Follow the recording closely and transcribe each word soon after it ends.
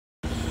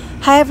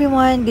Hi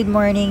everyone, good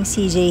morning,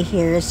 CJ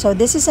here. So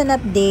this is an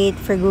update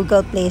for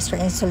Google Playstore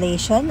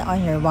installation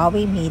on your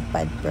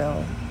HUAWEI-MatePad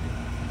Pro.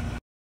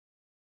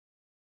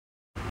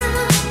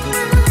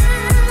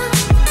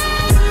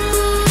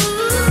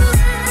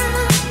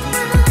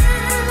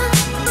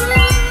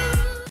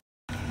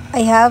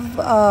 I have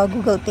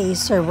Google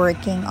Playstore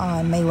working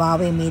on my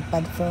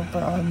HUAWEI-MatePad Pro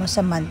for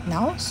almost a month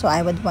now. So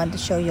I would want to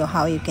show you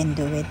how you can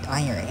do it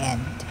on your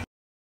end.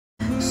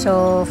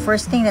 So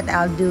first thing that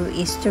I'll do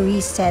is to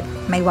reset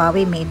my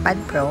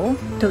HUAWEI-MatePad Pro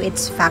to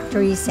its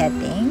factory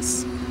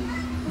settings.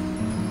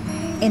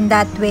 In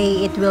that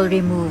way, it will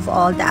remove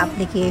all the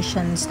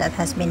applications that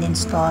has been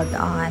installed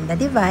on the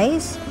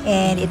device,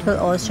 and it will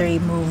also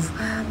remove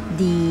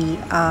the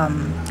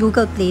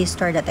Google Play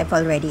Store that I've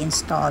already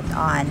installed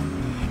on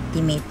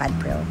the MatePad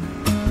Pro.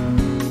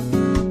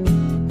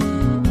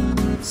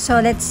 So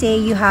let's say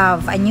you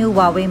have a new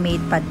Huawei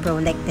MatePad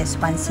Pro like this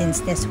one, since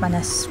this one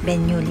has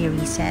been newly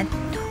reset.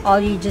 All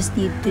you just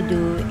need to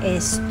do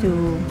is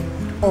to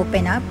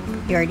open up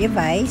your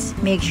device,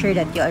 make sure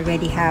that you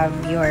already have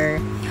your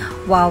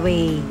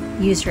Huawei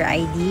user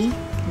ID,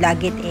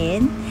 log it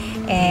in,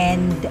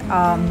 and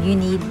you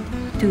need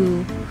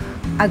to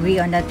agree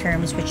on the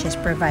terms which is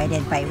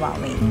provided by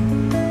Huawei.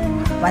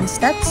 Once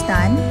that's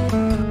done,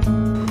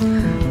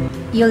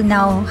 you'll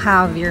now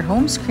have your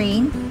home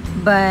screen.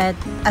 But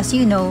as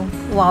you know,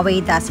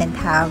 Huawei doesn't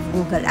have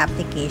Google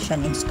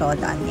application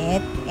installed on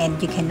it, and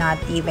you cannot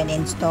even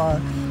install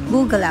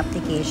Google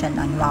application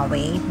on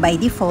Huawei by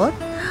default.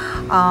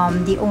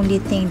 The only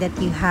thing that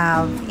you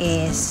have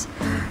is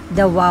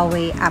the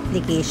Huawei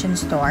application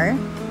store,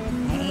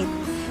 right?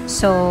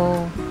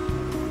 So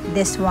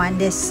this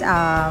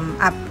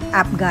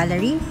app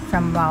gallery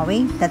from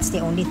Huawei, that's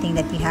the only thing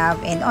that you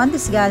have, and on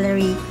this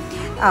gallery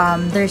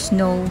there's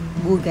no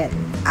Google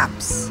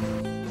apps.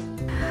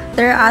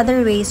 There are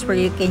other ways where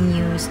you can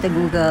use the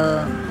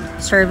Google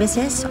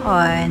services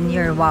on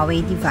your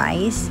Huawei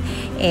device,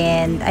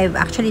 and I've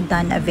actually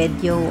done a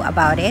video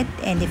about it,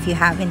 and if you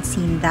haven't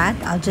seen that,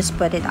 I'll just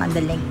put it on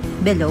the link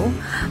below.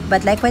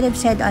 But like what I've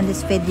said on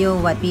this video,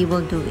 what we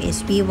will do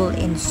is we will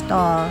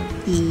install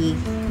the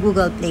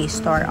Google Play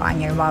Store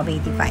on your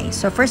Huawei device.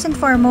 So first and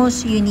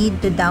foremost, you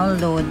need to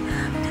download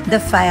the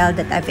file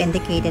that I've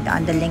indicated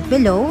on the link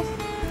below,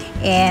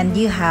 and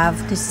you have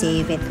to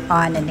save it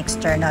on an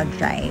external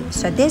drive.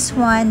 So this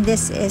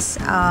is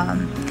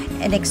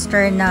an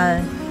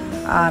external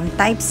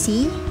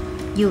Type-C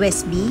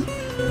USB,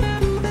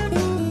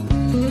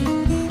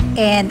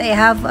 and I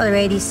have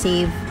already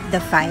saved the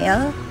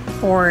file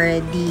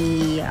for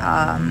the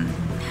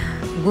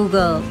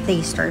Google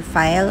Play Store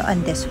file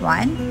on this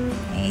one,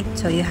 right?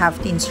 So you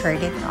have to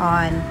insert it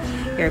on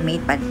your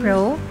MatePad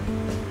Pro,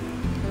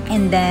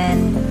 and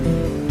then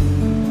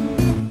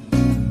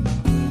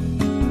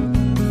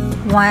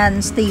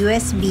once the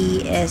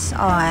USB is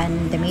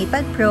on the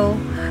MatePad Pro,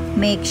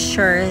 make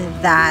sure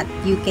that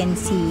you can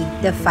see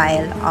the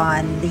file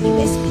on the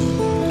USB,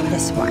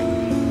 this one.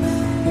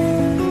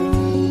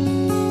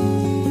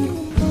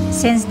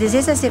 Since this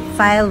is a zip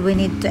file, we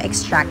need to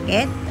extract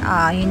it.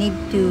 You need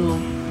to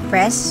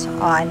press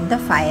on the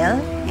file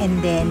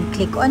and then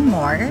click on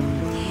more,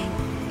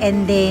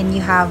 and then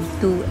you have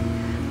to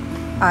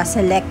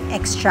select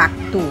extract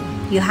to.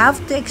 You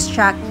have to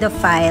extract the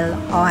file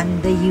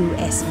on the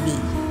USB.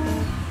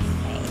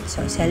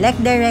 So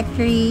select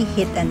directory,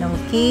 hit an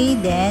OK,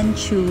 then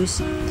choose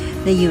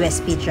the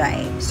USB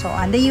drive. So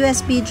on the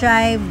USB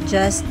drive,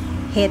 just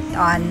hit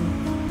on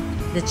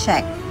the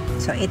check.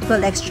 So it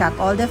will extract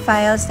all the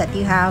files that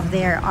you have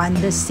there on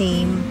the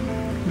same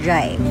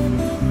drive.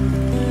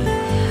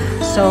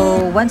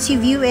 So once you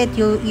view it,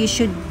 you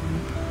should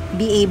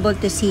be able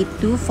to see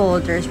two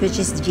folders, which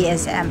is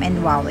GSM and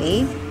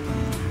Huawei.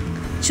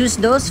 Choose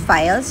those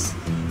files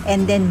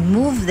and then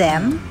move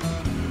them.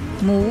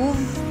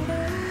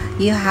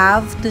 You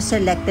have to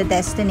select the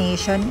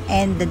destination,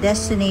 and the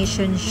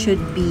destination should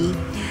be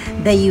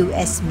the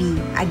USB,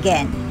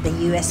 again, the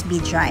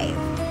USB drive.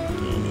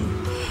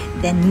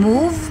 Okay. Then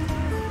move,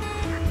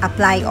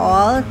 apply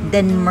all,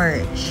 then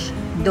merge.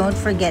 Don't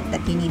forget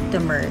that you need to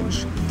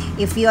merge.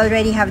 If you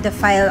already have the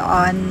file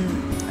on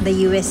the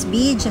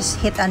USB, just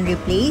hit on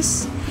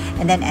replace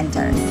and then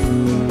enter.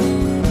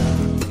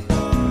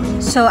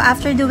 So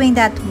after doing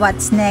that,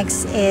 what's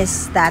next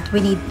is that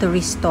we need to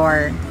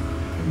restore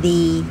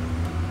the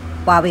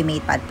Huawei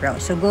MatePad Pro.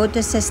 So go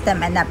to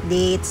System and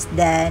Updates,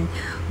 then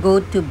go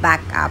to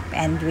Backup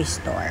and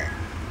Restore.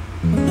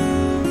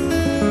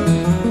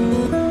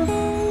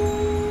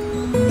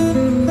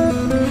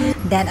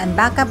 Then on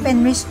Backup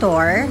and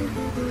Restore,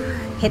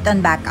 hit on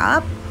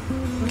Backup,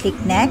 click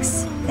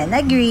Next, then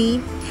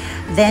Agree,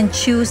 then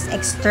choose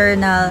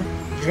External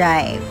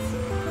Drive.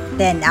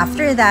 Then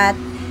after that,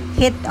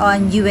 hit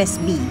on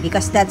USB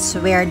because that's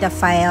where the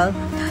file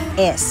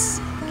is.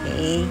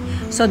 Okay,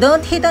 so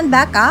don't hit on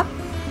Backup.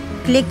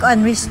 Click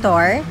on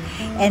Restore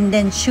and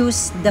then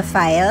choose the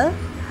file,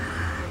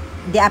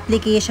 the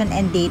application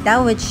and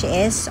data, which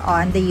is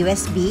on the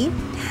USB.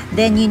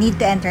 Then you need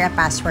to enter a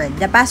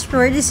password. The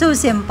password is so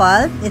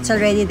simple. It's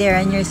already there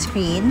on your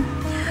screen.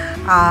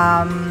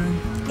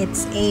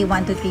 It's A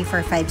 1 2 3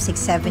 4 5 6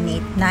 7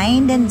 8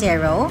 9, then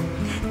 0,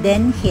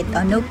 then hit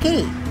on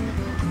OK.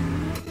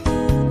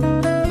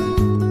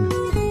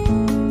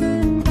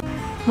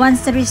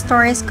 Once the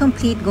restore is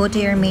complete, go to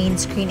your main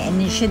screen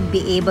and you should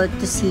be able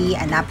to see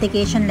an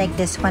application like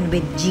this one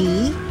with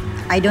G.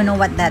 I don't know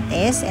what that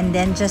is, and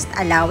then just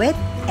allow it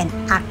and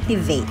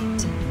activate.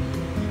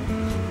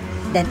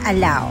 Then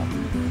allow.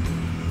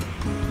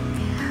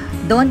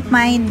 Don't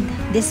mind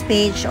this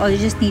page, all you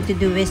just need to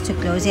do is to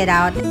close it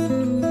out.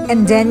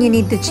 And then you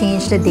need to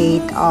change the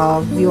date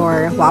of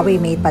your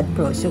HUAWEI-MatePad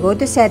Pro. So go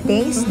to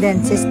settings,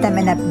 then system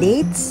and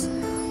updates.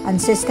 On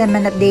system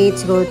and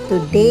updates, go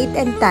to date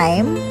and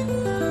time.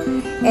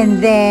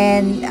 And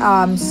then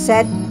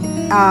set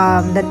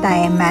the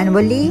time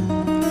manually,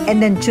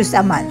 and then choose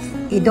a month.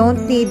 You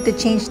don't need to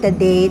change the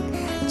date,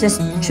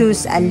 just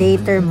choose a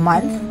later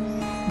month,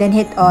 then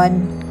hit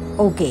on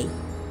OK.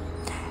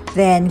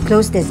 Then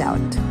close this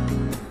out.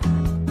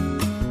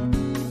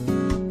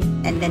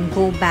 And then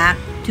go back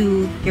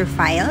to your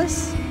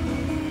files.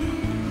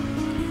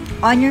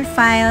 On your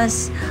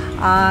files,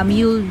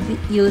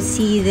 you'll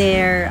see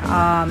there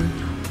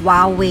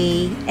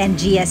Huawei and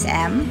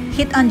GSM.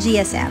 Hit on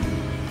GSM.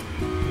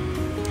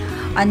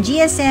 On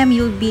GSM,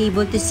 you'll be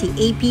able to see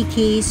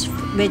APKs,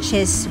 which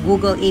is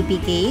Google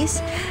APKs.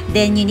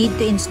 Then you need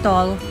to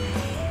install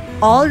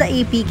all the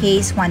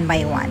APKs one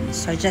by one.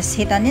 So just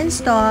hit on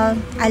install,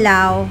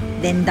 allow,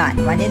 then done.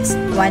 Once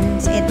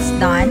it's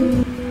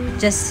done,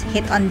 just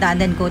hit on done,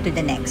 then go to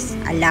the next.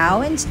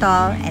 Allow,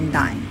 install, and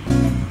done.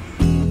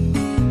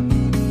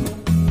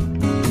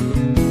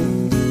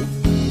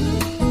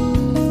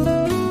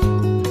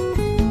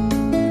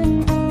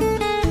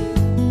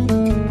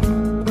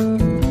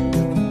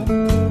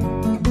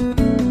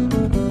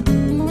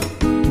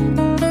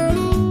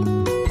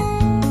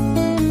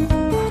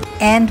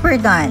 And we're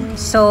done.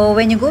 So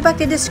when you go back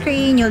to the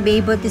screen, you'll be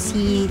able to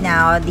see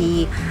now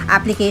the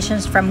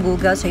applications from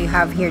Google. So you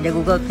have here the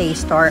Google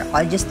Playstore.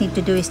 All you just need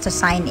to do is to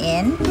sign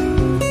in.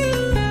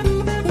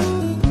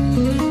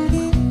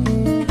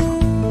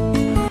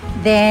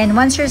 Then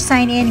once you're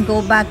signed in,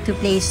 go back to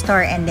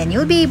Playstore, and then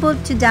you'll be able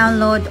to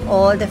download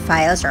all the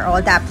files or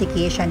all the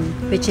application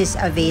which is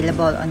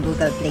available on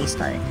Google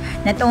Playstore.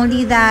 Not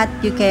only that,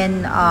 you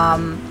can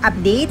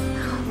update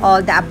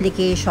all the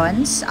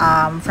applications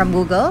from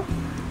Google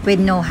with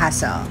no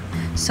hassle.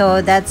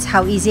 So that's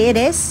how easy it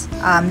is.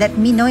 Let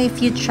me know if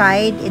you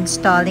tried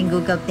installing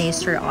Google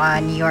Playstore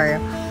on your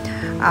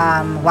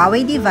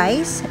Huawei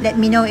device. Let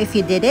me know if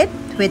you did it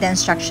with the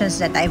instructions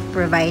that I've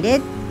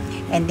provided.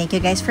 And thank you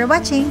guys for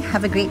watching.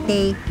 Have a great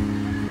day.